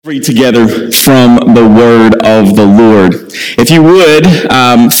Read together from the word of the Lord. If you would,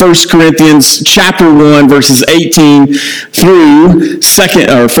 1 Corinthians chapter 1, verses 18 through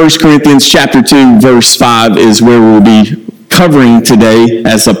 1 Corinthians chapter 2, verse 5 is where we'll be covering today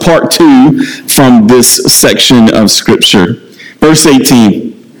as a part 2 from this section of Scripture. Verse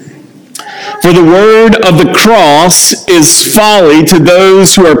 18. For the word of the cross is folly to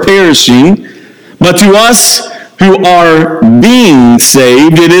those who are perishing, but to us who are being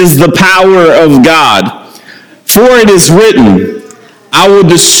saved, it is the power of God. For it is written, I will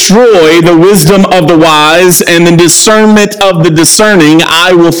destroy the wisdom of the wise, and the discernment of the discerning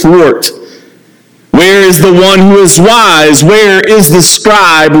I will thwart. Where is the one who is wise? Where is the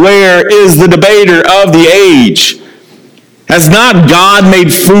scribe? Where is the debater of the age? Has not God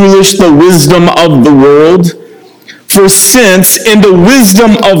made foolish the wisdom of the world? For since in the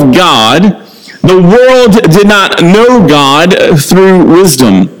wisdom of God, the world did not know God through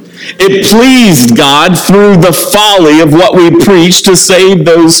wisdom, it pleased God through the folly of what we preach to save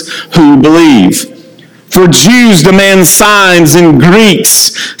those who believe. For Jews demand signs and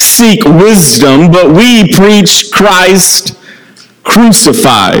Greeks seek wisdom, but we preach Christ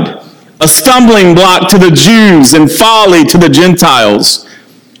crucified, a stumbling block to the Jews and folly to the Gentiles.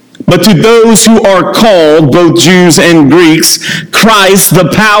 But to those who are called, both Jews and Greeks, Christ,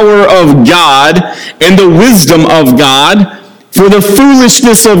 the power of God and the wisdom of God, for the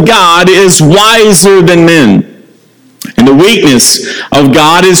foolishness of God is wiser than men, and the weakness of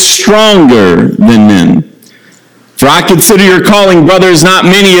God is stronger than men. For I consider your calling, brothers, not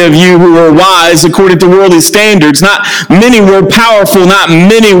many of you who were wise according to worldly standards, not many were powerful, not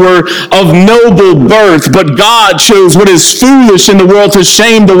many were of noble birth, but God chose what is foolish in the world to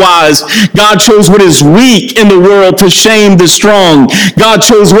shame the wise. God chose what is weak in the world to shame the strong. God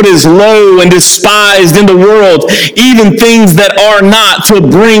chose what is low and despised in the world, even things that are not, to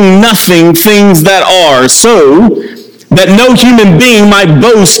bring nothing things that are, so that no human being might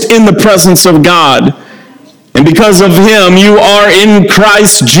boast in the presence of God. And because of him, you are in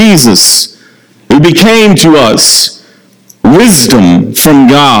Christ Jesus, who became to us wisdom from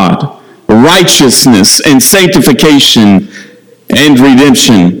God, righteousness and sanctification and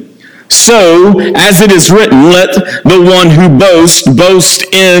redemption. So, as it is written, let the one who boasts, boast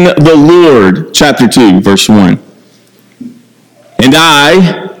in the Lord. Chapter 2, verse 1. And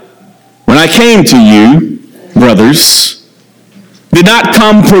I, when I came to you, brothers, did not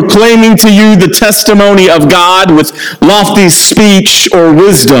come proclaiming to you the testimony of God with lofty speech or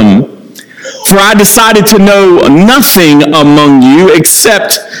wisdom. For I decided to know nothing among you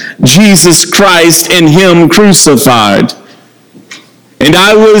except Jesus Christ and him crucified. And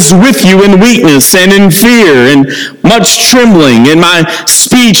I was with you in weakness and in fear and much trembling. And my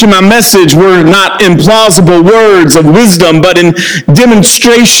speech and my message were not in plausible words of wisdom, but in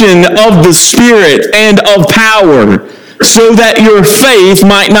demonstration of the Spirit and of power, so that your faith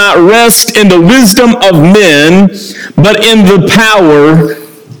might not rest in the wisdom of men, but in the power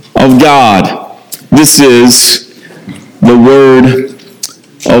of God. This is the word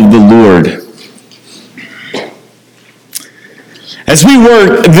of the Lord. As we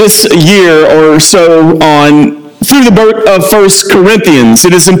work this year or so on through the book of 1 Corinthians,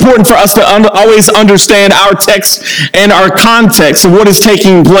 it is important for us to always understand our text and our context of what is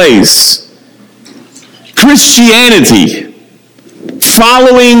taking place. Christianity,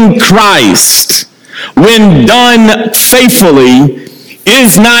 following Christ, when done faithfully,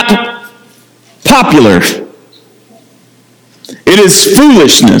 is not popular. It is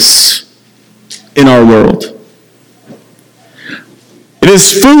foolishness in our world. It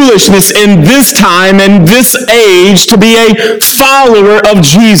is foolishness in this time and this age to be a follower of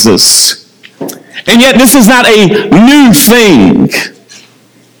Jesus. And yet this is not a new thing.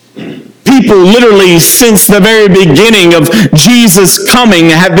 People literally since the very beginning of Jesus' coming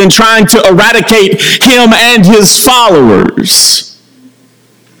have been trying to eradicate him and his followers.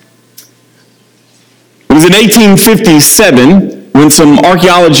 It was in 1857 when some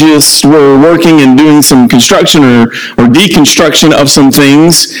archaeologists were working and doing some construction or deconstruction of some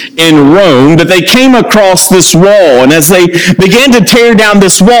things in Rome that they came across this wall. And as they began to tear down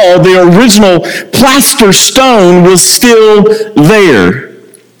this wall, the original plaster stone was still there.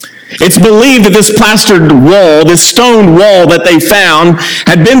 It's believed that this plastered wall, this stone wall that they found,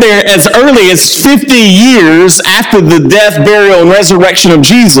 had been there as early as 50 years after the death, burial, and resurrection of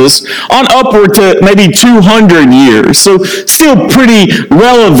Jesus, on upward to maybe 200 years. So still pretty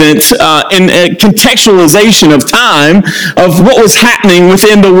relevant in a contextualization of time of what was happening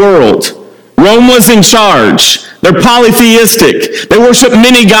within the world. Rome was in charge. They're polytheistic. They worship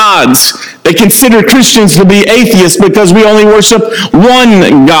many gods. They consider Christians to be atheists because we only worship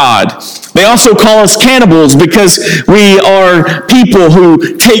one God. They also call us cannibals because we are people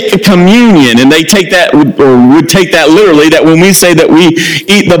who take communion, and they take that, or would take that literally, that when we say that we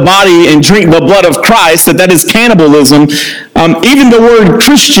eat the body and drink the blood of Christ, that is cannibalism. Even the word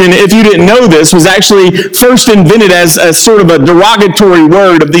Christian, if you didn't know this, was actually first invented as a sort of a derogatory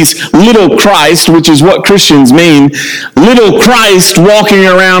word of these little Christ, which is what Christians mean. Little Christ walking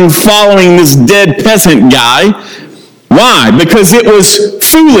around following this dead peasant guy. Why? Because it was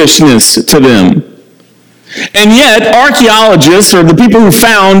foolishness to them. And yet, archaeologists, or the people who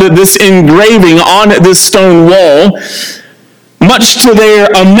found this engraving on this stone wall, much to their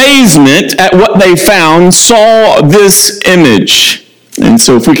amazement at what they found, saw this image. And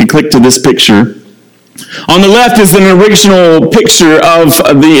so if we could click to this picture. On the left is an original picture of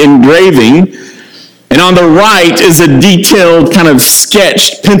the engraving. And on the right is a detailed kind of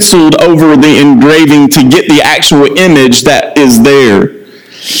sketch penciled over the engraving to get the actual image that is there.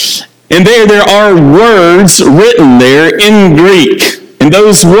 And there are words written there in Greek. And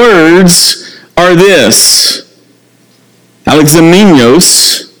those words are this: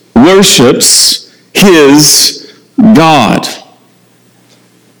 Alexamenos worships his God.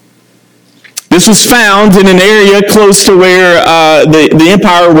 This was found in an area close to where the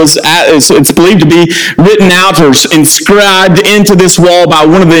empire was at. It's believed to be written out or inscribed into this wall by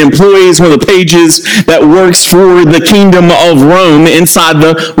one of the employees, one of the pages that works for the kingdom of Rome inside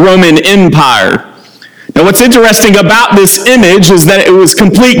the Roman Empire. Now, what's interesting about this image is that it was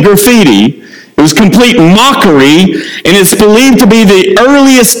complete graffiti. It was complete mockery, and it's believed to be the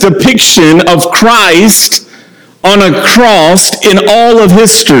earliest depiction of Christ on a cross in all of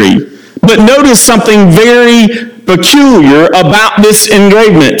history. But notice something very peculiar about this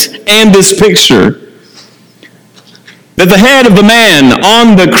engravement and this picture. That the head of the man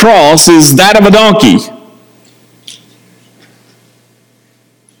on the cross is that of a donkey.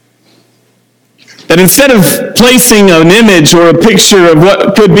 That instead of placing an image or a picture of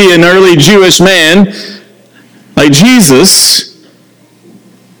what could be an early Jewish man, like Jesus,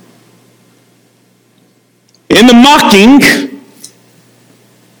 in the mocking,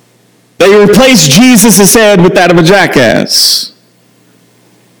 they replaced Jesus' head with that of a jackass.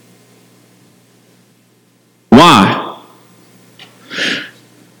 Why?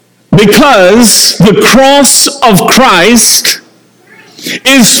 Because the cross of Christ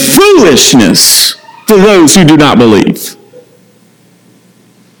is foolishness to those who do not believe.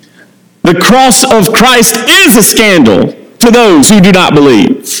 The cross of Christ is a scandal to those who do not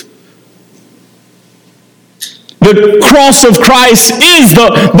believe. The cross of Christ is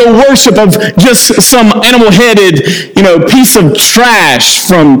the worship of just some animal-headed, piece of trash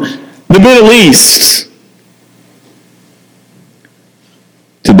from the Middle East.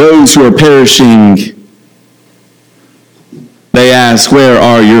 To those who are perishing, they ask, where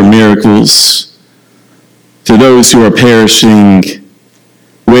are your miracles? To those who are perishing,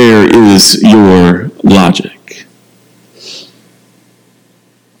 where is your logic?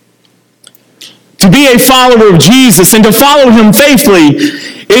 To be a follower of Jesus and to follow him faithfully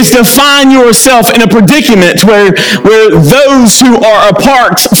is to find yourself in a predicament where those who are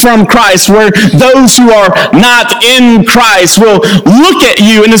apart from Christ, where those who are not in Christ will look at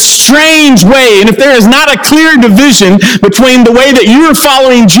you in a strange way. And if there is not a clear division between the way that you are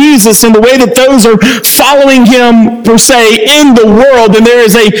following Jesus and the way that those are following him per se in the world, then there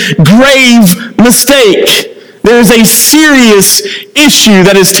is a grave mistake. There is a serious issue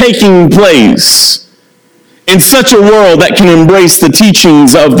that is taking place in such a world that can embrace the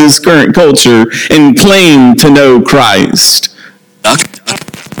teachings of this current culture and claim to know Christ.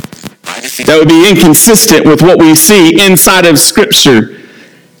 That would be inconsistent with what we see inside of Scripture.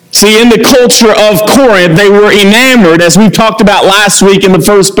 See, in the culture of Corinth, they were enamored, as we talked about last week in the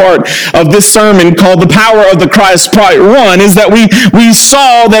first part of this sermon called The Power of the Christ, Part 1, is that we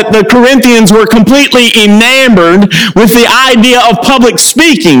saw that the Corinthians were completely enamored with the idea of public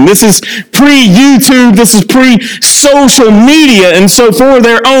speaking. This is pre-YouTube, this is pre-social media, and so for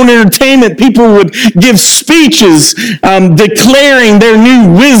their own entertainment, people would give speeches declaring their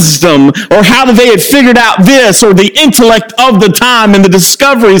new wisdom, or how they had figured out this, or the intellect of the time and the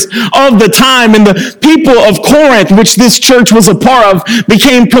discoveries of the time. And the people of Corinth, which this church was a part of,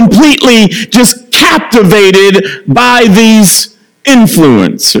 became completely just captivated by these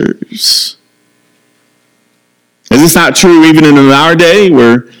influencers. Is this not true even in our day,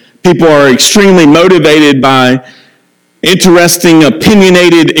 where people are extremely motivated by interesting,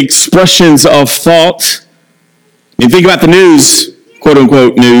 opinionated expressions of thought? You think about the news,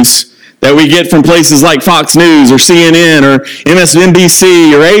 quote-unquote news. that we get from places like Fox News or CNN or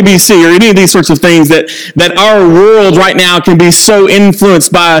MSNBC or ABC or any of these sorts of things, that our world right now can be so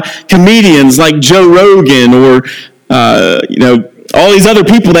influenced by comedians like Joe Rogan or, all these other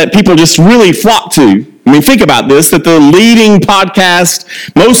people that people just really flock to. I mean, think about this, that the leading podcast,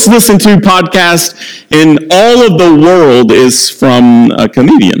 most listened to podcast in all of the world is from a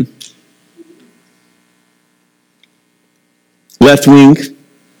comedian. Left wing,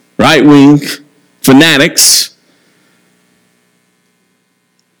 right wing, fanatics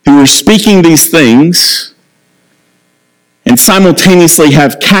who are speaking these things and simultaneously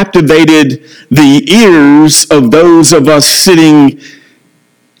have captivated the ears of those of us sitting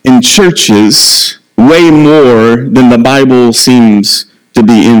in churches way more than the Bible seems to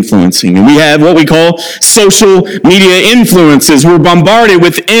be influencing. And we have what we call social media influences. We're bombarded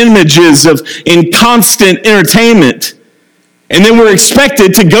with images in constant entertainment. And then we're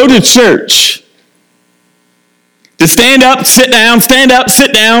expected to go to church, to stand up, sit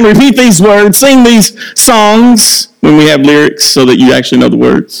down, repeat these words, sing these songs when we have lyrics so that you actually know the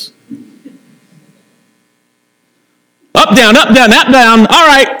words. Up, down, up, down, up, down. All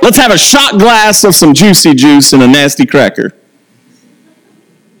right, let's have a shot glass of some juicy juice and a nasty cracker.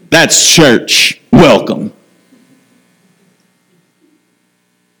 That's church. Welcome.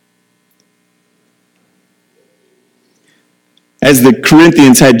 As the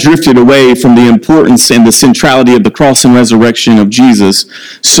Corinthians had drifted away from the importance and the centrality of the cross and resurrection of Jesus,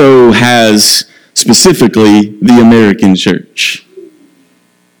 so has specifically the American church.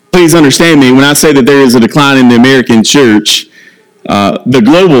 Please understand me when I say that there is a decline in the American church. The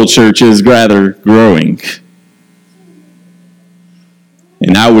global church is rather growing.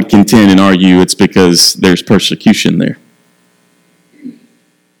 And I would contend and argue it's because there's persecution there.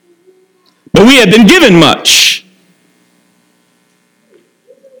 But we have been given much.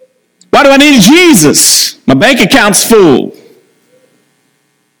 Why do I need Jesus? My bank account's full.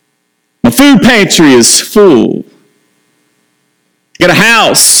 My food pantry is full. Got a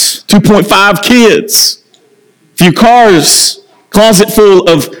house, 2.5 kids, a few cars, closet full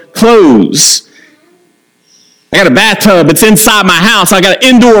of clothes. I got a bathtub, it's inside my house. I got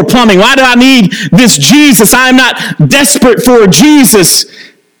indoor plumbing. Why do I need this Jesus? I'm not desperate for Jesus.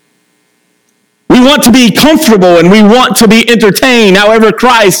 We want to be comfortable and we want to be entertained. However,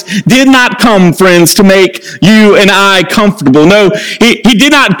 Christ did not come, friends, to make you and I comfortable. No, he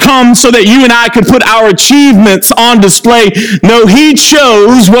did not come so that you and I could put our achievements on display. No, he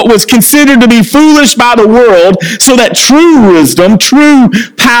chose what was considered to be foolish by the world so that true wisdom, true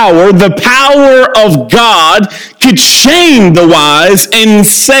power, the power of God could shame the wise and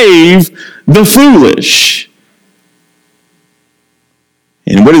save the foolish.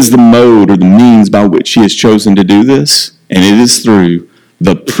 And what is the mode or the means by which he has chosen to do this? And it is through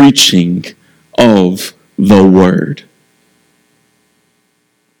the preaching of the word.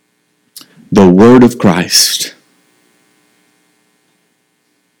 The word of Christ.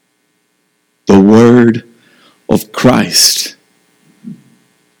 The word of Christ.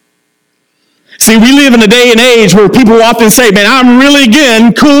 See, we live in a day and age where people often say, man, I'm really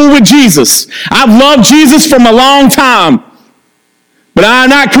again cool with Jesus. I've loved Jesus from a long time. But I'm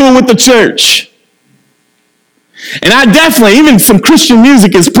not cool with the church. And I definitely, even some Christian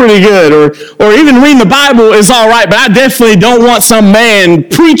music is pretty good, or even reading the Bible is all right, but I definitely don't want some man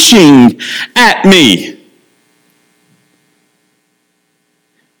preaching at me.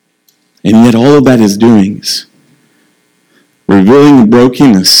 And yet all of that is doing is revealing the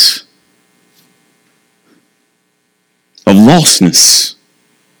brokenness of lostness.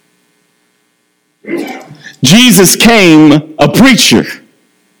 Jesus came a preacher.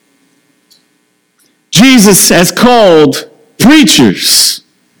 Jesus has called preachers.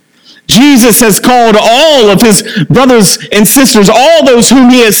 Jesus has called all of his brothers and sisters, all those whom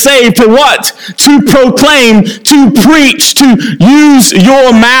he has saved, to what? To proclaim, to preach, to use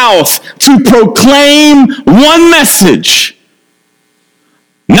your mouth, to proclaim one message.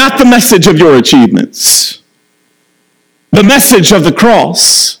 Not the message of your achievements. The message of the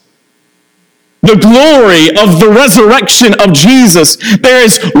cross. The glory of the resurrection of Jesus. There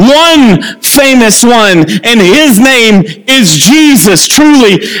is one famous one, and his name is Jesus.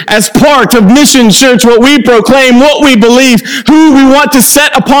 Truly, as part of Mission Church, what we proclaim, what we believe, who we want to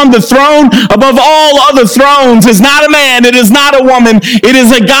set upon the throne above all other thrones is not a man, it is not a woman, it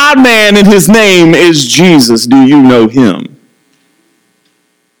is a God-man, and his name is Jesus. Do you know him?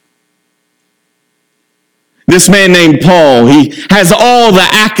 This man named Paul, he has all the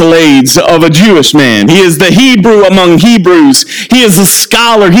accolades of a Jewish man. He is the Hebrew among Hebrews. He is a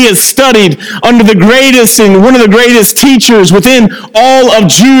scholar. He has studied under the greatest and one of the greatest teachers within all of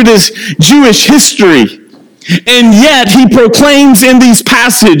Jewish history. And yet he proclaims in these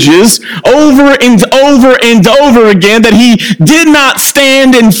passages over and over and over again that he did not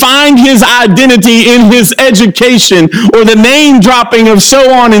stand and find his identity in his education or the name dropping of so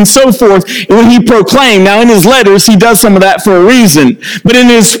on and so forth when he proclaimed. Now in his letters he does some of that for a reason. But in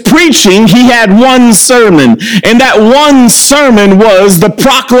his preaching he had one sermon. And that one sermon was the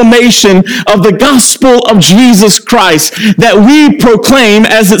proclamation of the gospel of Jesus Christ that we proclaim,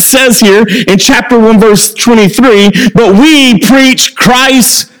 as it says here in chapter 1 verse 23, but we preach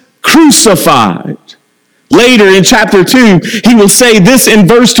Christ crucified. Later in chapter 2, he will say this in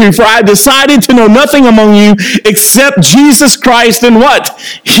verse 2, for I decided to know nothing among you except Jesus Christ and what?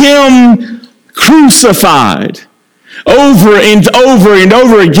 Him crucified. Over and over and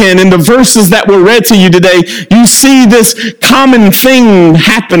over again in the verses that were read to you today, you see this common thing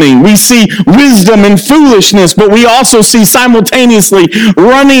happening. We see wisdom and foolishness, but we also see simultaneously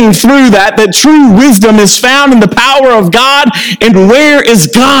running through that true wisdom is found in the power of God. And where is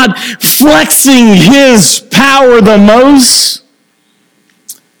God flexing his power the most?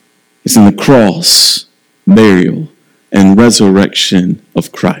 It's in the cross, burial, and resurrection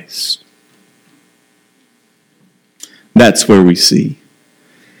of Christ. That's where we see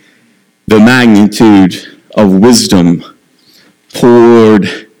the magnitude of wisdom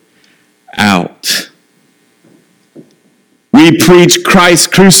poured out. We preach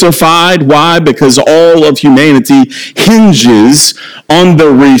Christ crucified. Why? Because all of humanity hinges on the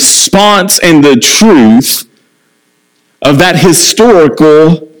response and the truth of that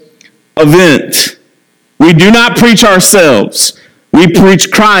historical event. We do not preach ourselves. We preach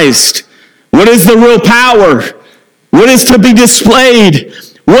Christ. What is the real power? What is to be displayed?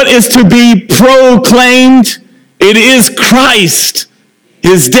 What is to be proclaimed? It is Christ,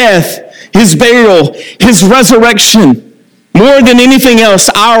 his death, his burial, his resurrection. More than anything else,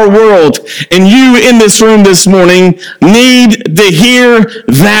 our world and you in this room this morning need to hear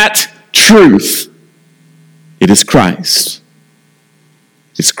that truth. It is Christ.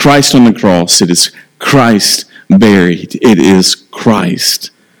 It's Christ on the cross. It is Christ buried. It is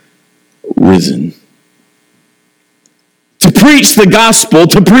Christ risen. To preach the gospel,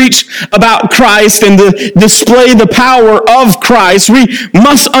 to preach about Christ and to display the power of Christ, we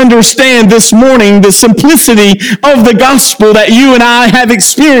must understand this morning the simplicity of the gospel that you and I have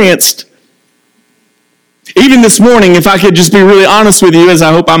experienced. Even this morning, if I could just be really honest with you, as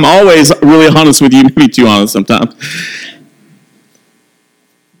I hope I'm always really honest with you, maybe too honest sometimes.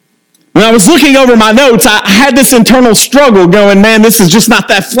 When I was looking over my notes, I had this internal struggle going, man, this is just not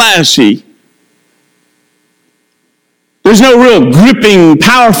that flashy. There's no real gripping,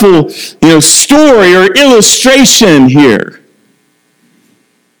 powerful, story or illustration here.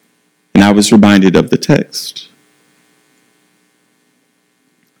 And I was reminded of the text.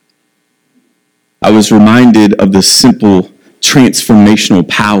 I was reminded of the simple transformational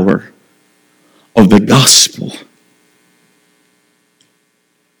power of the gospel.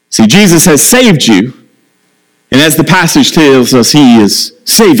 See, Jesus has saved you, and as the passage tells us, he is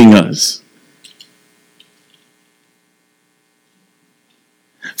saving us.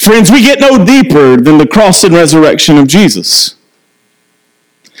 Friends, we get no deeper than the cross and resurrection of Jesus.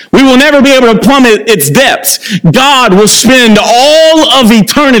 We will never be able to plummet its depths. God will spend all of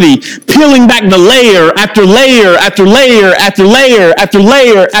eternity peeling back the layer after layer after layer after layer after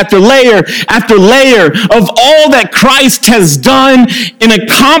layer after layer after layer of all that Christ has done in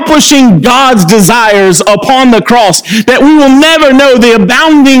accomplishing God's desires upon the cross, that we will never know the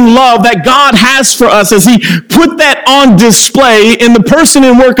abounding love that God has for us as he put that on display in the person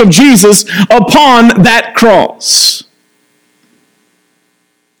and work of Jesus upon that cross.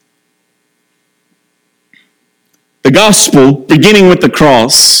 The gospel, beginning with the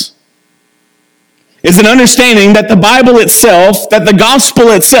cross, is an understanding that the Bible itself, that the gospel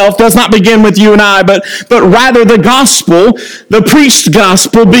itself does not begin with you and I, but rather the gospel, the preached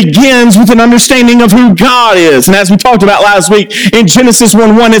gospel, begins with an understanding of who God is. And as we talked about last week, in Genesis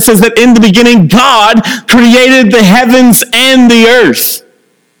 1:1, it says that in the beginning, God created the heavens and the earth.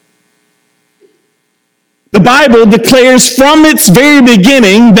 The Bible declares from its very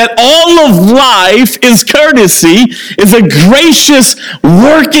beginning that all of life is courtesy, is a gracious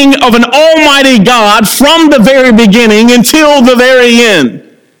working of an almighty God from the very beginning until the very end.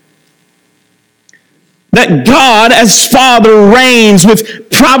 That God as Father reigns with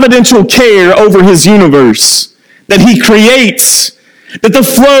providential care over his universe. That he creates That the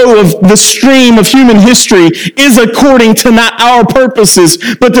flow of the stream of human history is according to not our purposes,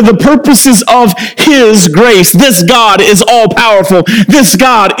 but to the purposes of His grace. This God is all powerful. This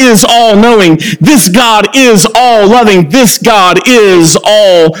God is all knowing. This God is all loving. This God is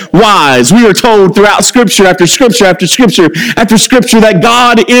all wise. We are told throughout Scripture after Scripture after Scripture after Scripture that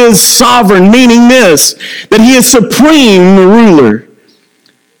God is sovereign, meaning this, that He is supreme ruler,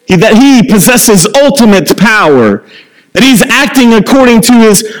 that He possesses ultimate power, that He's acting according to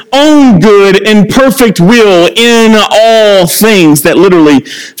His own good and perfect will in all things. That literally,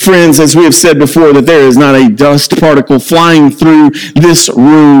 friends, as we have said before, that there is not a dust particle flying through this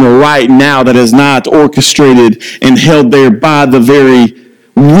room right now that is not orchestrated and held there by the very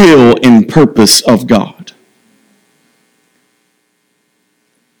will and purpose of God.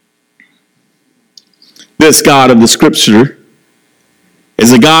 This God of the Scripture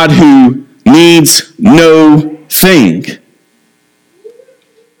is a God who needs no thing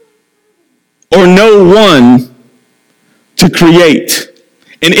or no one to create.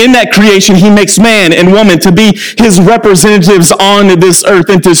 And in that creation, He makes man and woman to be His representatives on this earth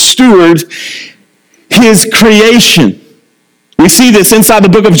and to steward His creation. We see this inside the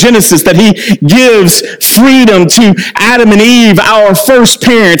book of Genesis, that He gives freedom to Adam and Eve, our first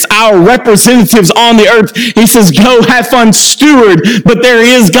parents, our representatives on the earth. He says, go have fun, steward. But there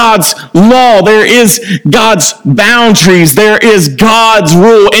is God's law. There is God's boundaries. There is God's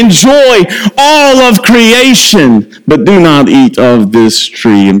rule. Enjoy all of creation, but do not eat of this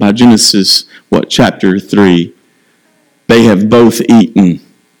tree. And by Genesis, chapter 3, they have both eaten.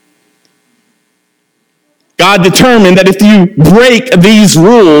 God determined that if you break these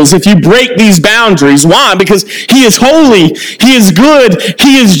rules, if you break these boundaries, why? Because He is holy, He is good,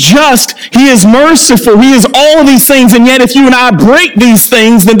 He is just, He is merciful, He is all of these things. And yet if you and I break these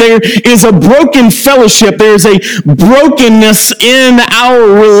things, then there is a broken fellowship. There is a brokenness in our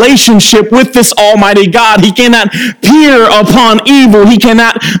relationship with this Almighty God. He cannot peer upon evil. He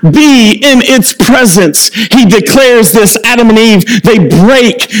cannot be in its presence. He declares this, Adam and Eve, they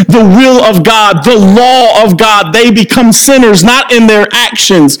break the will of God, the law of God. They become sinners, not in their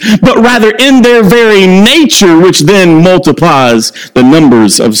actions, but rather in their very nature, which then multiplies the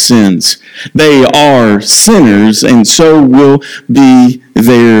numbers of sins. They are sinners, and so will be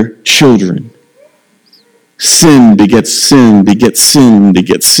their children. Sin begets sin, begets sin,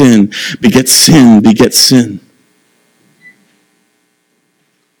 begets sin, begets sin, begets sin.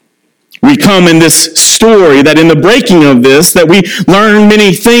 We come in this story that in the breaking of this, that we learn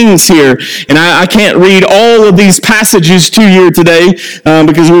many things here. And I can't read all of these passages to you today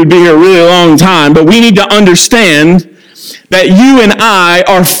because we would be here a really long time. But we need to understand that you and I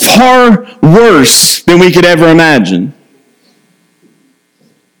are far worse than we could ever imagine.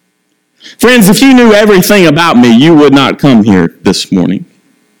 Friends, if you knew everything about me, you would not come here this morning.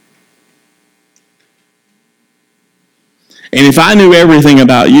 And if I knew everything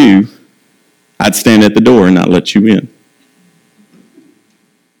about you, I'd stand at the door and not let you in.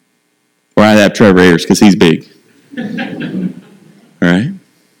 Or I'd have Trevor Ayers because he's big. All right?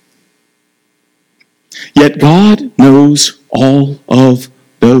 Yet God knows all of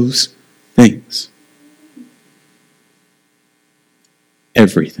those things.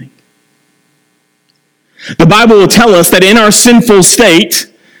 Everything. The Bible will tell us that in our sinful state,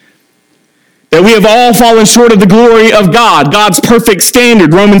 that we have all fallen short of the glory of God, God's perfect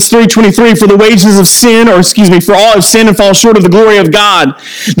standard. Romans 3:23, for all have sinned and fall short of the glory of God.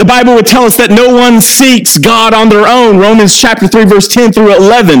 The Bible would tell us that no one seeks God on their own. Romans chapter 3, verse 10 through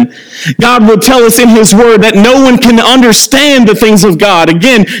 11. God will tell us in His Word that no one can understand the things of God.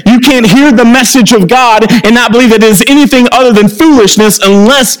 Again, you can't hear the message of God and not believe that it is anything other than foolishness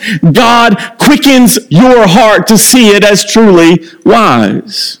unless God quickens your heart to see it as truly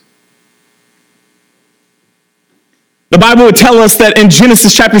wise. The Bible would tell us that in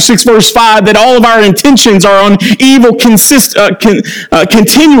Genesis chapter 6, verse 5, that all of our intentions are on evil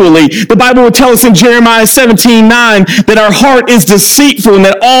continually. The Bible would tell us in Jeremiah 17:9 that our heart is deceitful and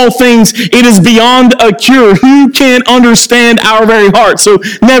that all things, it is beyond a cure. Who can understand our very heart? So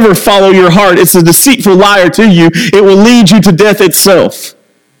never follow your heart. It's a deceitful liar to you. It will lead you to death itself.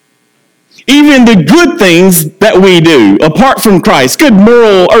 Even the good things that we do, apart from Christ, good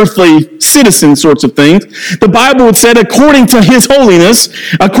moral, earthly, citizen sorts of things, the Bible would say, according to His holiness,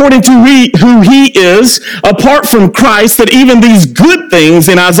 according to who He is, apart from Christ, that even these good things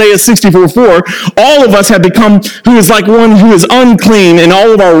in Isaiah 64:4, all of us have become who is like one who is unclean, and all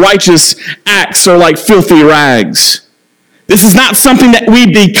of our righteous acts are like filthy rags. This is not something that we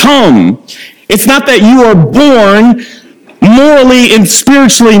become. It's not that you are born morally and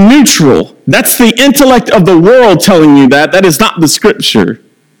spiritually neutral. That's the intellect of the world telling you that. That is not the Scripture.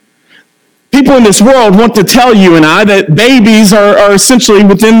 People in this world want to tell you and I that babies are essentially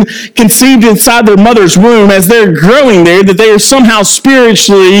conceived inside their mother's womb as they're growing there, that they are somehow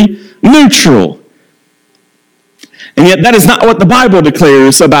spiritually neutral. And yet that is not what the Bible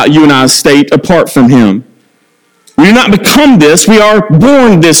declares about you and I's state apart from Him. We do not become this, we are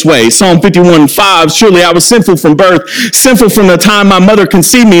born this way. Psalm 51:5, surely I was sinful from birth, sinful from the time my mother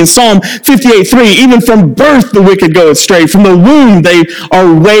conceived me. In Psalm 58:3, even from birth the wicked go astray. From the womb they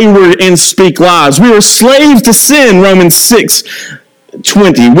are wayward and speak lies. We were slaves to sin, Romans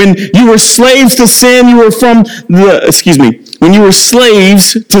 6:20. When you were slaves to sin, when you were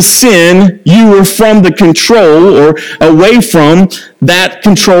slaves to sin, you were from the control or away from that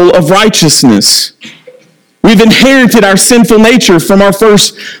control of righteousness. We've inherited our sinful nature from our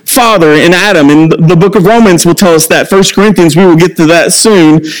first father in Adam, and the book of Romans will tell us that. 1 Corinthians, we will get to that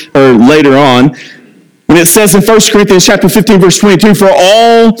soon, or later on. When it says in 1 Corinthians chapter 15, verse 22, for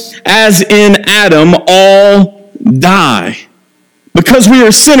all, as in Adam, all die. Because we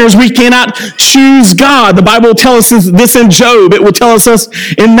are sinners, we cannot choose God. The Bible will tell us this in Job. It will tell us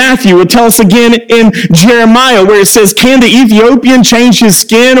in Matthew. It will tell us again in Jeremiah, where it says, can the Ethiopian change his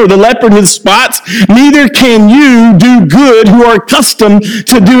skin or the leopard his spots? Neither can you do good who are accustomed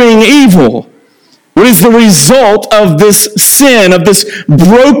to doing evil. What is the result of this sin, of this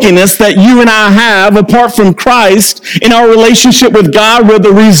brokenness that you and I have apart from Christ in our relationship with God? Where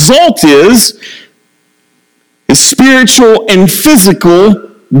the result is spiritual and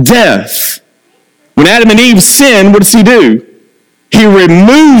physical death. When Adam and Eve sin, what does he do? He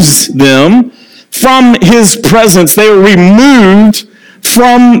removes them from his presence. They are removed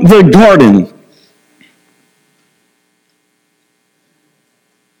from the garden.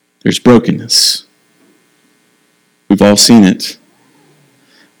 There's brokenness. We've all seen it.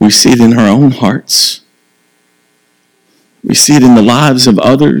 We see it in our own hearts. We see it in the lives of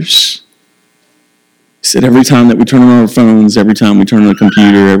others. We see it every time that we turn on our phones, every time we turn on the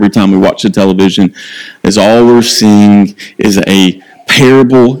computer, every time we watch the television, is all we're seeing is a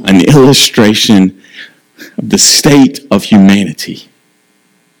parable, an illustration of the state of humanity.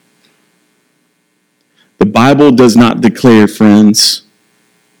 The Bible does not declare, friends,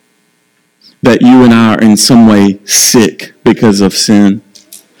 that you and I are in some way sick because of sin.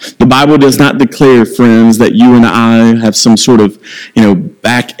 The Bible does not declare, friends, that you and I have some sort of,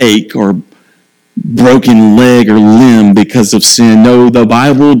 backache or broken leg or limb because of sin. No, the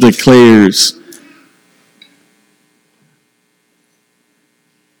Bible declares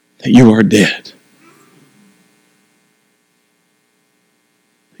that you are dead.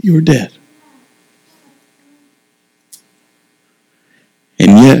 You are dead.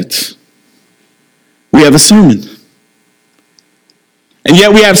 And yet, we have a sermon. And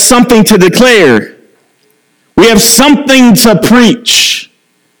yet we have something to declare. We have something to preach.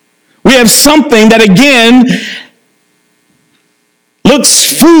 We have something that, again,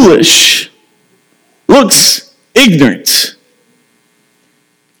 looks foolish, looks ignorant.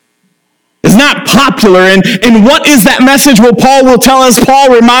 It's not popular. And what is that message? Well, Paul will tell us,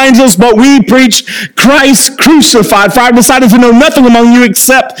 Paul reminds us, but we preach Christ crucified. For I have decided to know nothing among you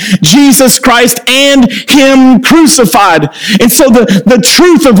except Jesus Christ and Him crucified. And so the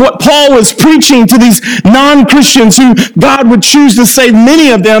truth of what Paul was preaching to these non-Christians who God would choose to save many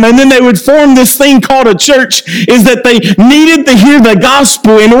of them, and then they would form this thing called a church, is that they needed to hear the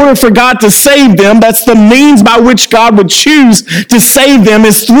gospel in order for God to save them. That's the means by which God would choose to save them,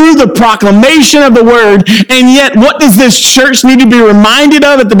 is through the proclamation of the word. And yet, what does this church need to be reminded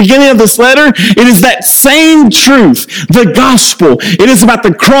of at the beginning of this letter? It is that same truth, the gospel. It is about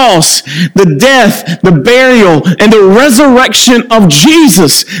the cross, the death, the burial, and the resurrection of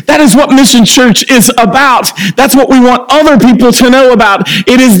Jesus. That is what Mission Church is about. That's what we want other people to know about.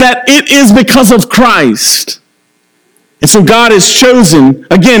 It is that it is because of Christ. And so God has chosen,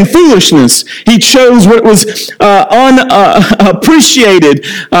 again, foolishness. He chose what was unappreciated,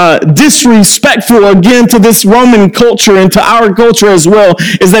 disrespectful, again, to this Roman culture and to our culture as well,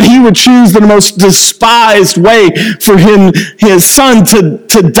 is that He would choose the most despised way for His Son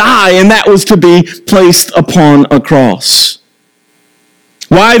to die, and that was to be placed upon a cross.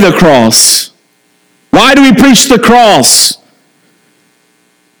 Why the cross? Why do we preach the cross?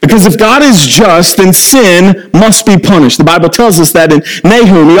 Because if God is just, then sin must be punished. The Bible tells us that in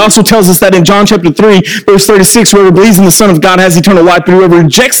Nahum. He also tells us that in John chapter 3, verse 36, whoever believes in the Son of God has eternal life, but whoever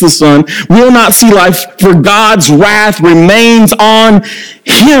rejects the Son will not see life, for God's wrath remains on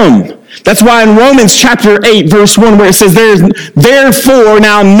him. That's why in Romans chapter 8, verse 1, where it says, there is therefore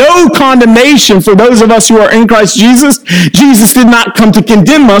now no condemnation for those of us who are in Christ Jesus. Jesus did not come to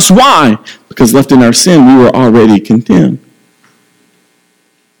condemn us. Why? Because left in our sin, we were already condemned.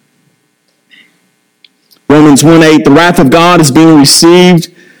 Romans 1:8, the wrath of God is being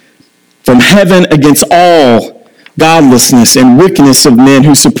received from heaven against all godlessness and wickedness of men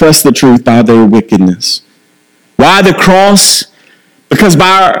who suppress the truth by their wickedness. Why the cross? Because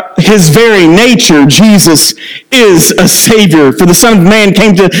by his very nature, Jesus is a Savior. For the Son of Man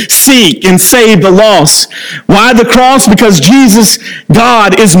came to seek and save the lost. Why the cross? Because Jesus,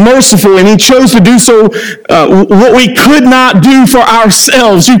 God, is merciful, and he chose to do so what we could not do for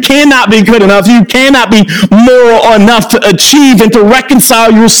ourselves. You cannot be good enough. You cannot be moral enough to achieve and to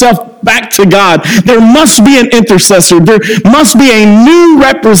reconcile yourself back to God. There must be an intercessor. There must be a new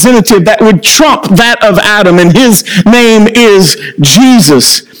representative that would trump that of Adam, and his name is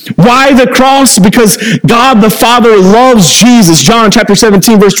Jesus. Why the cross? Because God the Father loves Jesus. John chapter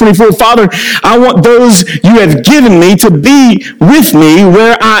 17, verse 24, Father, I want those you have given me to be with me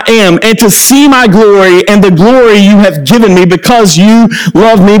where I am and to see my glory and the glory you have given me because you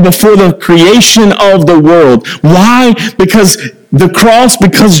loved me before the creation of the world. Why? Because the cross,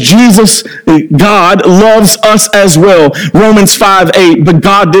 because Jesus, God, loves us as well. Romans 5:8, but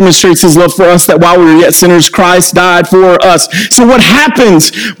God demonstrates his love for us that while we were yet sinners, Christ died for us. So what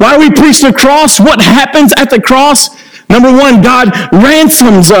happens? Why do we preach the cross? What happens at the cross? Number one, God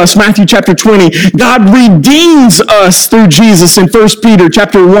ransoms us, Matthew chapter 20. God redeems us through Jesus in 1 Peter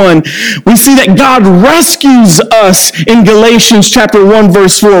chapter 1. We see that God rescues us in Galatians chapter 1,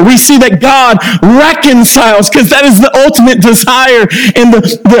 verse 4. We see that God reconciles, because that is the ultimate desire, and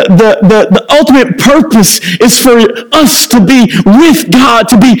the ultimate purpose is for us to be with God,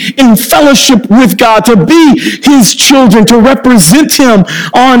 to be in fellowship with God, to be his children, to represent him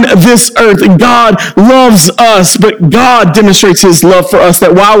on this earth. God loves us, but God demonstrates his love for us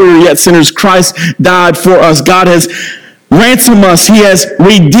that while we were yet sinners, Christ died for us. God has ransomed us. He has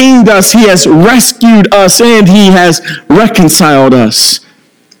redeemed us. He has rescued us, and he has reconciled us.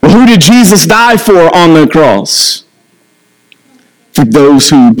 Well, who did Jesus die for on the cross? For those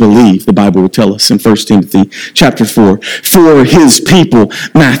who believe, the Bible will tell us in 1 Timothy chapter 4. For his people,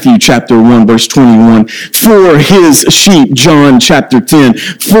 Matthew chapter 1, verse 21. For his sheep, John chapter 10.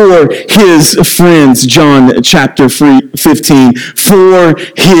 For his friends, John chapter 15. For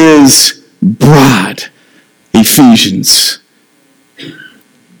his bride, Ephesians.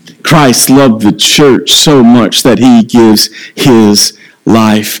 Christ loved the church so much that he gives his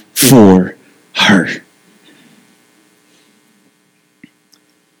life for her.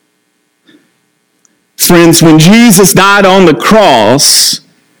 Friends, when Jesus died on the cross,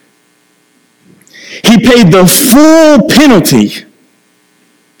 he paid the full penalty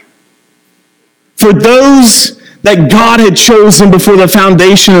for those that God had chosen before the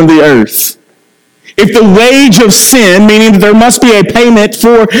foundation of the earth. If the wage of sin, meaning that there must be a payment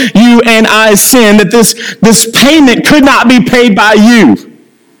for you and I's sin, that this payment could not be paid by you.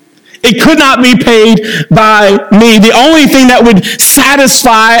 It could not be paid by me. The only thing that would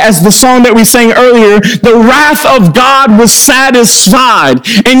satisfy, as the song that we sang earlier, the wrath of God was satisfied.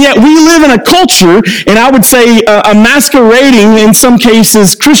 And yet we live in a culture, and I would say a masquerading, in some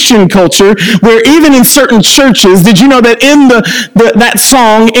cases, Christian culture, where even in certain churches, did you know that in that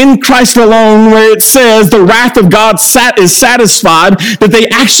song, In Christ Alone, where it says the wrath of God is satisfied, that they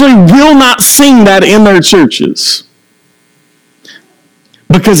actually will not sing that in their churches?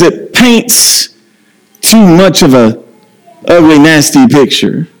 Because it paints too much of a ugly, nasty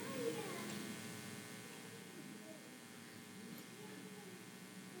picture.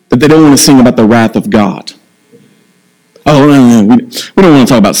 But they don't want to sing about the wrath of God. Oh, no. We don't want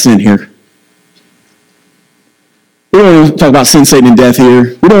to talk about sin here. We don't want to talk about sin, Satan, and death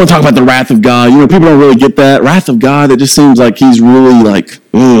here. We don't want to talk about the wrath of God. You know, people don't really get that. Wrath of God, it just seems like he's really like,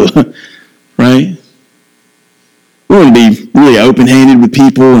 ugh, right? We want to be really open-handed with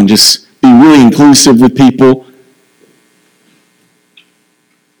people and just be really inclusive with people.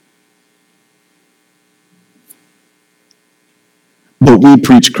 But we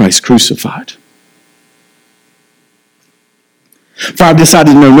preach Christ crucified. For I've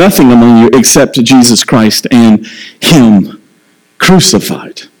decided to know nothing among you except Jesus Christ and him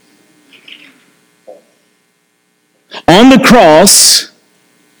crucified. On the cross,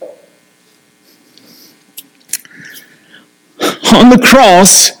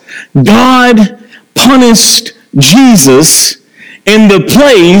 God punished Jesus in the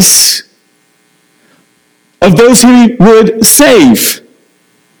place of those who he would save.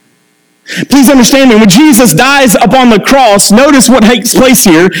 Please understand me, when Jesus dies upon the cross, notice what takes place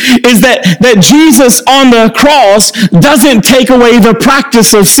here is that Jesus on the cross doesn't take away the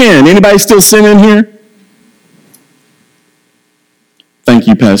practice of sin. Anybody still sinning here? Thank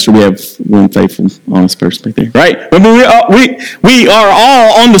you, Pastor. We have one faithful, honest person right there, right? I mean, we are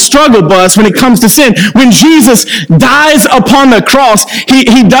all on the struggle bus when it comes to sin. When Jesus dies upon the cross,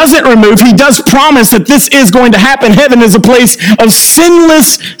 he doesn't remove, he does promise that this is going to happen. Heaven is a place of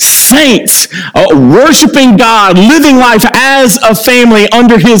sinless saints, worshiping God, living life as a family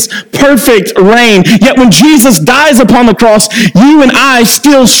under his perfect reign. Yet when Jesus dies upon the cross, you and I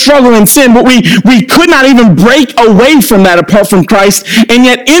still struggle in sin, but we could not even break away from that apart from Christ. And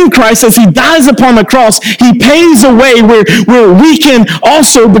yet in Christ, as he dies upon the cross, he paves a way where we can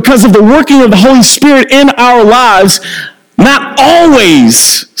also, because of the working of the Holy Spirit in our lives, not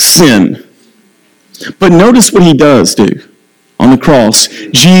always sin. But notice what he does do. On the cross,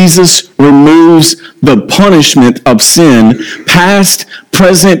 Jesus removes the punishment of sin, past,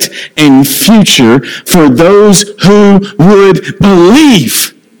 present, and future, for those who would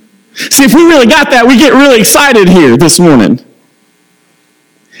believe. See, if we really got that, we get really excited here this morning.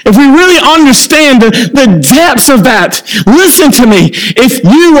 If we really understand the depths of that, listen to me. If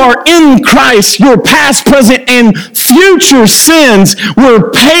you are in Christ, your past, present, and future sins were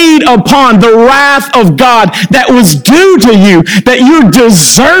paid upon. The wrath of God that was due to you, that you're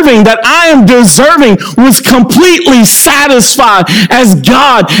deserving, that I am deserving, was completely satisfied as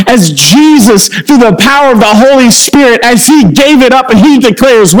God, as Jesus, through the power of the Holy Spirit, as he gave it up and he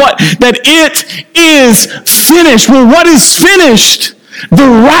declares what? That it is finished. Well, what is finished? The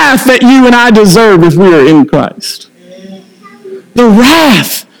wrath that you and I deserve if we are in Christ. The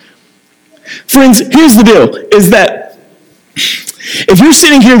wrath. Friends, here's the deal, is that if you're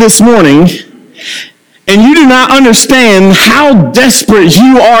sitting here this morning and you do not understand how desperate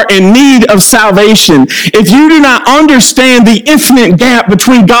you are in need of salvation, if you do not understand the infinite gap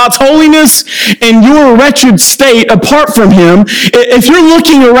between God's holiness and your wretched state apart from him, if you're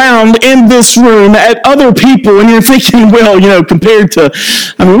looking around in this room at other people and you're thinking, well, compared to,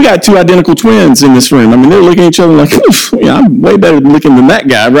 we got two identical twins in this room. They're looking at each other like, I'm way better looking than that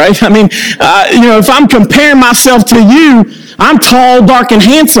guy, right? If I'm comparing myself to you, I'm tall, dark, and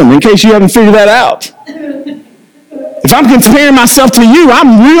handsome, in case you haven't figured that out. If I'm comparing myself to you,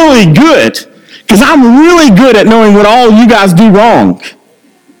 I'm really good, because I'm really good at knowing what all you guys do wrong.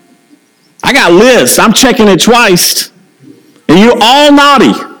 I got lists. I'm checking it twice, and you're all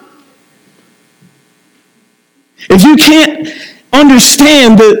naughty. If you can't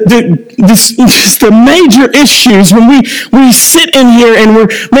understand the major issues when we sit in here and we're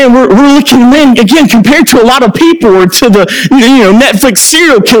looking, again, compared to a lot of people or to the Netflix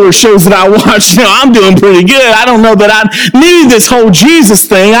serial killer shows that I watch, I'm doing pretty good. I don't know that I need this whole Jesus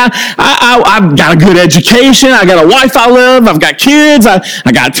thing. I've got a good education. I got a wife I love. I've got kids. I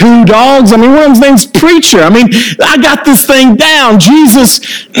got 2 dogs. One of them's name's Preacher. I got this thing down. Jesus,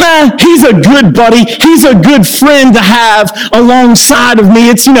 he's a good buddy. He's a good friend to have alongside of me.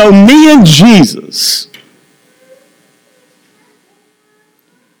 It's, me and Jesus.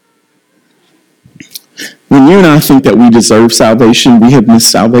 When you and I think that we deserve salvation, we have missed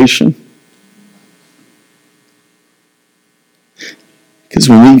salvation. Because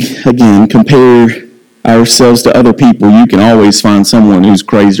when we, again, compare ourselves to other people, you can always find someone who's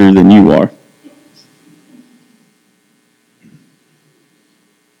crazier than you are.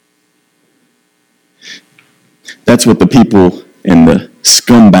 That's what the people and the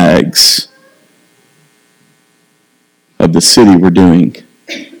scumbags of the city were doing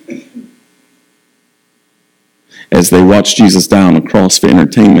as they watched Jesus die on a cross for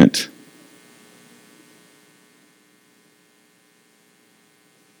entertainment.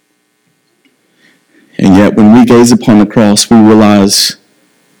 And yet when we gaze upon the cross, we realize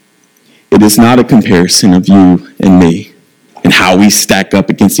it is not a comparison of you and me and how we stack up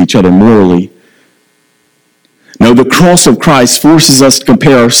against each other morally. No, the cross of Christ forces us to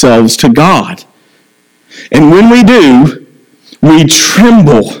compare ourselves to God. And when we do, we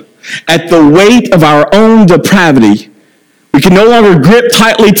tremble at the weight of our own depravity. We can no longer grip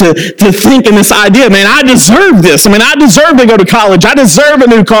tightly to think in this idea, man, I deserve this. I deserve to go to college. I deserve a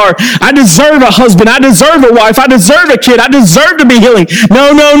new car. I deserve a husband. I deserve a wife. I deserve a kid. I deserve to be healing.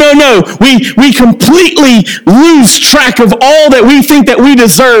 No. We completely lose track of all that we think that we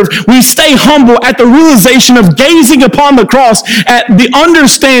deserve. We stay humble at the realization of gazing upon the cross, at the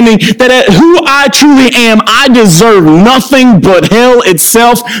understanding that at who I truly am, I deserve nothing but hell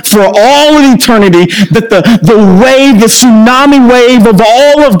itself for all of eternity, that the way, the tsunami tsunami wave of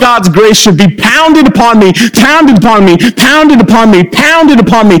all of God's grace should be pounded upon me, pounded upon me, pounded upon me, pounded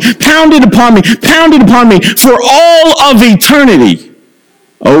upon me, pounded upon me, pounded upon me for all of eternity.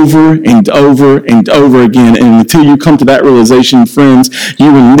 Over and over and over again. And until you come to that realization, friends,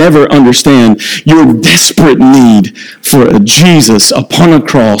 you will never understand your desperate need for a Jesus upon a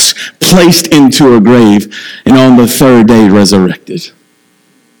cross, placed into a grave, and on the third day resurrected.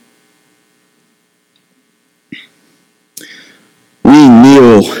 We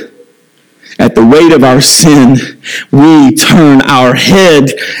kneel at the weight of our sin. We turn our head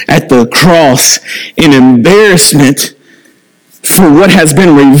at the cross in embarrassment for what has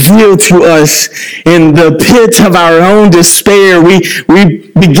been revealed to us in the pit of our own despair. We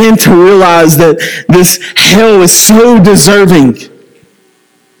begin to realize that this hell is so deserving.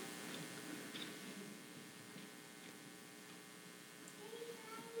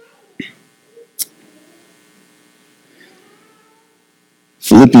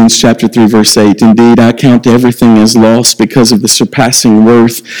 Philippians chapter 3, verse 8, indeed, I count everything as loss because of the surpassing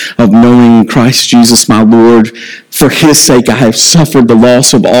worth of knowing Christ Jesus my Lord. For his sake I have suffered the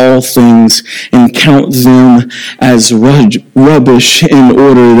loss of all things and count them as rubbish in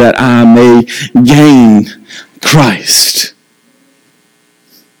order that I may gain Christ.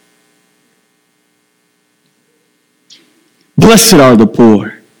 Blessed are the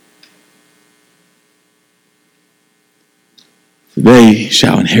poor, they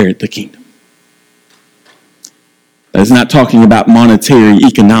shall inherit the kingdom. That is not talking about monetary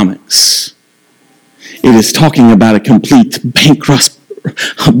economics. It is talking about a complete bankruptcy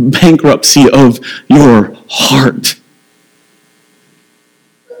of your heart.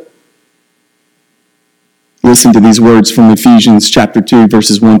 Listen to these words from Ephesians chapter 2,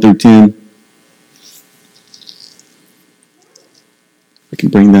 verses 1 through 10. I can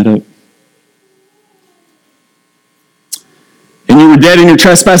bring that up. And you were dead in your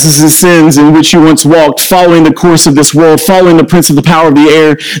trespasses and sins in which you once walked, following the course of this world, following the prince of the power of the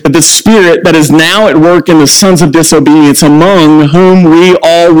air, that the spirit that is now at work in the sons of disobedience, among whom we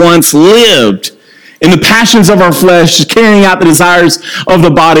all once lived in the passions of our flesh, carrying out the desires of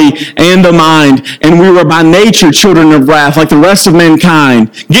the body and the mind. And we were by nature children of wrath, like the rest of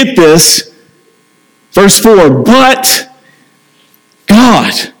mankind. Get this, verse 4,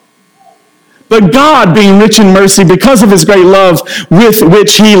 But God, being rich in mercy, because of his great love with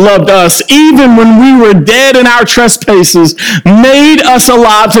which he loved us, even when we were dead in our trespasses, made us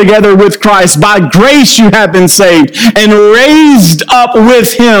alive together with Christ. By grace you have been saved, and raised up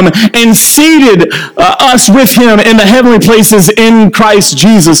with him, and seated us with him in the heavenly places in Christ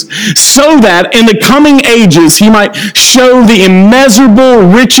Jesus, so that in the coming ages he might show the immeasurable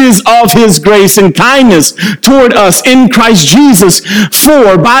riches of his grace and kindness toward us in Christ Jesus.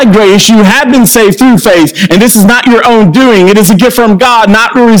 For by grace you have been saved through faith, and this is not your own doing. It is a gift from God,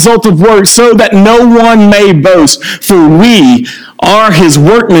 not the result of works, so that no one may boast. For we are his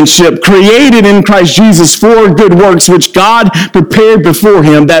workmanship, created in Christ Jesus for good works, which God prepared before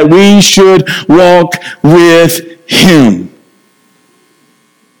him that we should walk with him.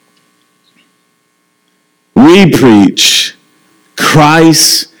 We preach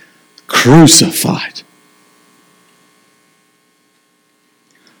Christ crucified.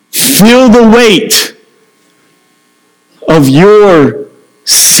 Feel the weight of your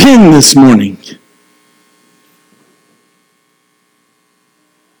sin this morning.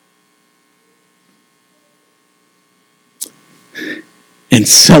 And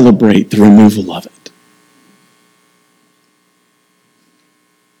celebrate the removal of it.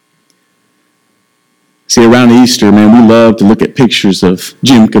 See, around Easter, man, we love to look at pictures of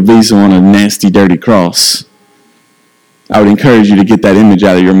Jim Caviezel on a nasty, dirty cross. I would encourage you to get that image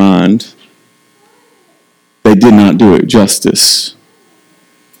out of your mind. They did not do it justice.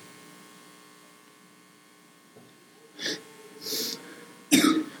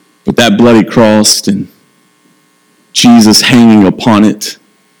 But that bloody cross and Jesus hanging upon it,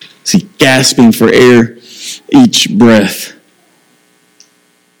 as he gasping for air each breath,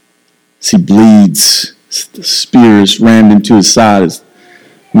 as he bleeds, as the spear is rammed into his side, as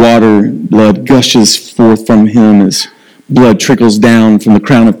water, blood gushes forth from him, as blood trickles down from the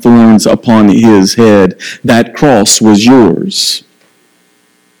crown of thorns upon his head. That cross was yours.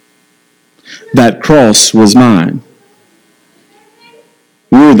 That cross was mine.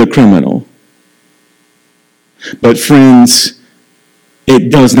 We're the criminal. But friends,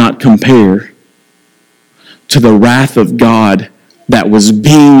 it does not compare to the wrath of God that was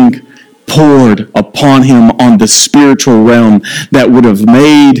being poured upon him on the spiritual realm that would have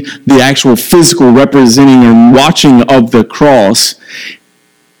made the actual physical representing and watching of the cross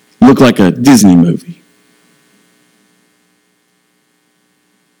look like a Disney movie.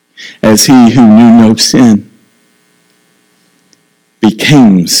 as he who knew no sin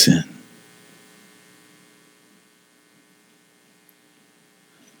became sin.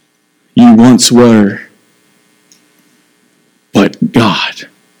 You once were, but God,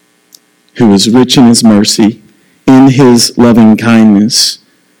 who is rich in his mercy, in his loving kindness.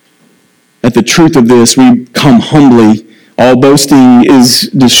 At the truth of this, we come humbly. All boasting is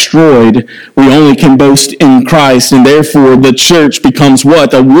destroyed. We only can boast in Christ, and therefore the church becomes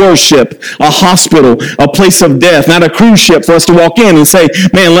what? A worship, a hospital, a place of death, not a cruise ship for us to walk in and say,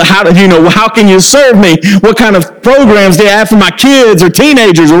 man, how can you serve me? What kind of programs do you have for my kids or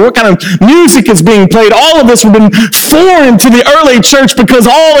teenagers, or what kind of music is being played? All of this would have been foreign to the early church because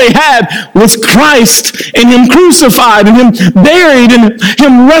all they had was Christ and him crucified and him buried and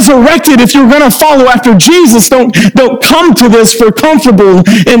him resurrected. If you're going to follow after Jesus, don't come to this for comfortable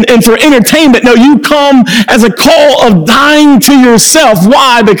and for entertainment. No, you come as a call of dying to yourself.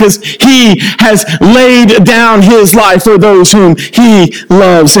 Why? Because he has laid down his life for those whom he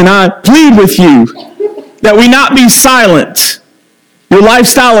loves. And I plead with you that we not be silent. Your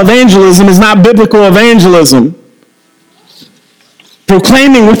lifestyle evangelism is not biblical evangelism.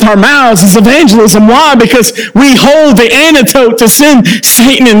 Proclaiming with our mouths is evangelism. Why? Because we hold the antidote to sin,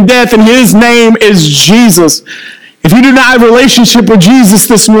 Satan, and death, and his name is Jesus. If you do not have a relationship with Jesus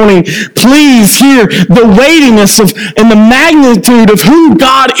this morning, please hear the weightiness of and the magnitude of who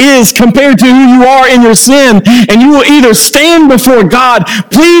God is compared to who you are in your sin. And you will either stand before God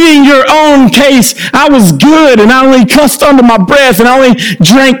pleading your own case. I was good and I only cussed under my breath and I only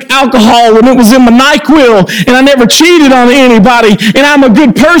drank alcohol when it was in my NyQuil and I never cheated on anybody and I'm a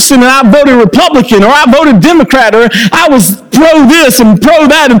good person and I voted Republican or I voted Democrat or I was pro this and pro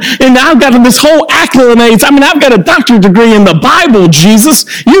that and I've got this whole accolades. I mean, I've got a doctorate degree in the Bible,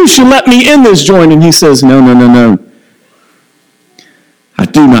 Jesus. You should let me in this joint. And he says, no. I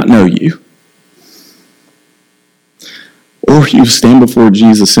do not know you. Or you stand before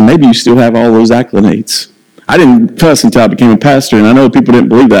Jesus and maybe you still have all those accolades. I didn't cuss until I became a pastor, and I know people didn't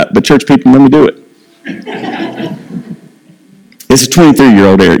believe that, but church people let me do it. It's a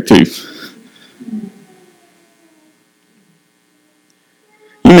 23-year-old Eric, too.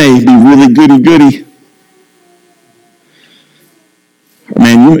 You may be really goody-goody.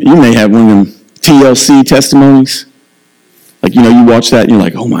 Man, you may have one of them TLC testimonies. Like, you watch that and you're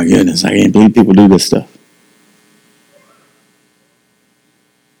like, oh my goodness, I can't believe people do this stuff.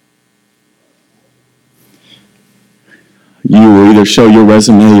 You will either show your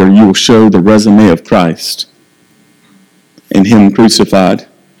resume or you will show the resume of Christ and him crucified.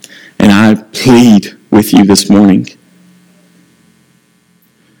 And I plead with you this morning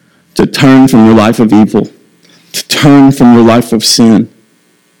to turn from your life of evil, to turn from your life of sin,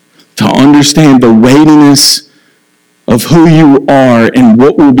 to understand the weightiness of who you are and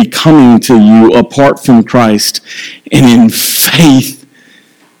what will be coming to you apart from Christ, and in faith,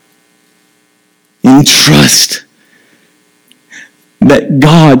 in trust, that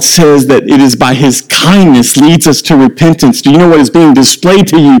God says that it is by his kindness leads us to repentance. Do you know what is being displayed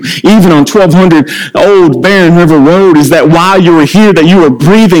to you even on 1200 Old Barren River Road is that while you are here, that you are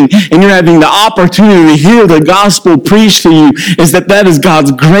breathing and you're having the opportunity to hear the gospel preached to you, is that is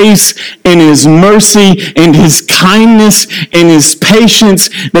God's grace and his mercy and his kindness and his patience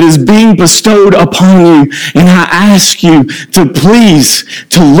that is being bestowed upon you. And I ask you to please,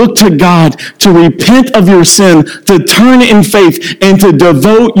 to look to God, to repent of your sin, to turn in faith, and to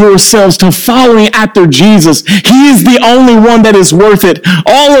devote yourselves to following after Jesus. He is the only one that is worth it.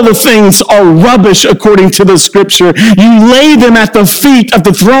 All of the things are rubbish according to the scripture. You lay them at the feet of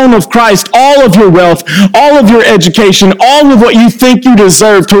the throne of Christ, all of your wealth, all of your education, all of what you think you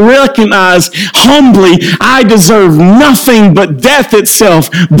deserve, to recognize humbly, I deserve nothing but death itself,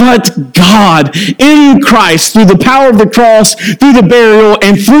 but God in Christ, through the power of the cross, through the burial,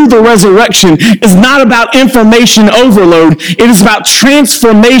 and through the resurrection, is not about information overload. It is about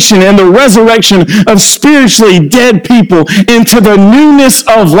transformation and the resurrection of spiritually dead people into the newness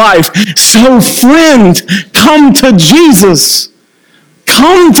of life. So, friend, come to Jesus.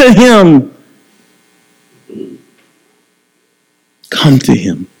 Come to him. Come to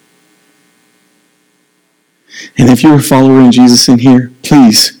him. And if you're a follower in Jesus in here,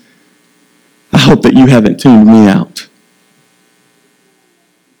 please, I hope that you haven't tuned me out.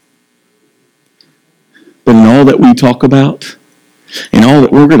 But in all that we talk about, and all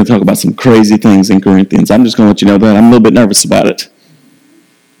that we're going to talk about some crazy things in Corinthians. I'm just going to let you know that. I'm a little bit nervous about it.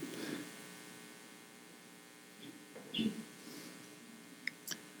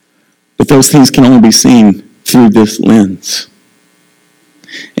 But those things can only be seen through this lens.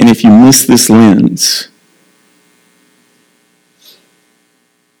 And if you miss this lens,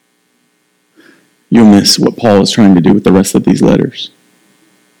 you'll miss what Paul is trying to do with the rest of these letters.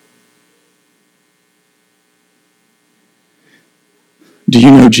 Do you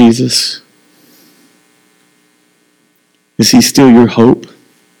know Jesus? Is he still your hope?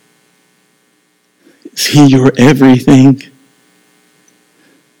 Is he your everything?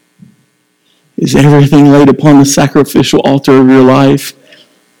 Is everything laid upon the sacrificial altar of your life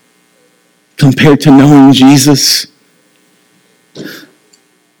compared to knowing Jesus?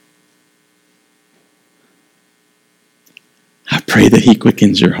 I pray that he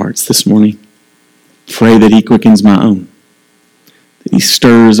quickens your hearts this morning. Pray that he quickens my own. That he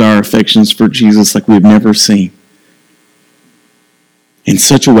stirs our affections for Jesus like we've never seen. In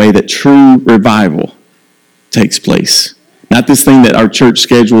such a way that true revival takes place. Not this thing that our church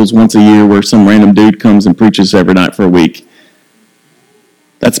schedules once a year where some random dude comes and preaches every night for a week.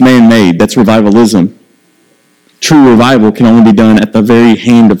 That's man-made. That's revivalism. True revival can only be done at the very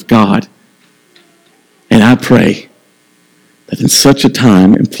hand of God. And I pray that in such a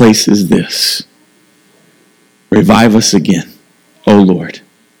time and place as this, revive us again, O Lord,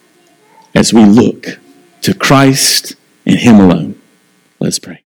 as we look to Christ and him alone. Let's pray.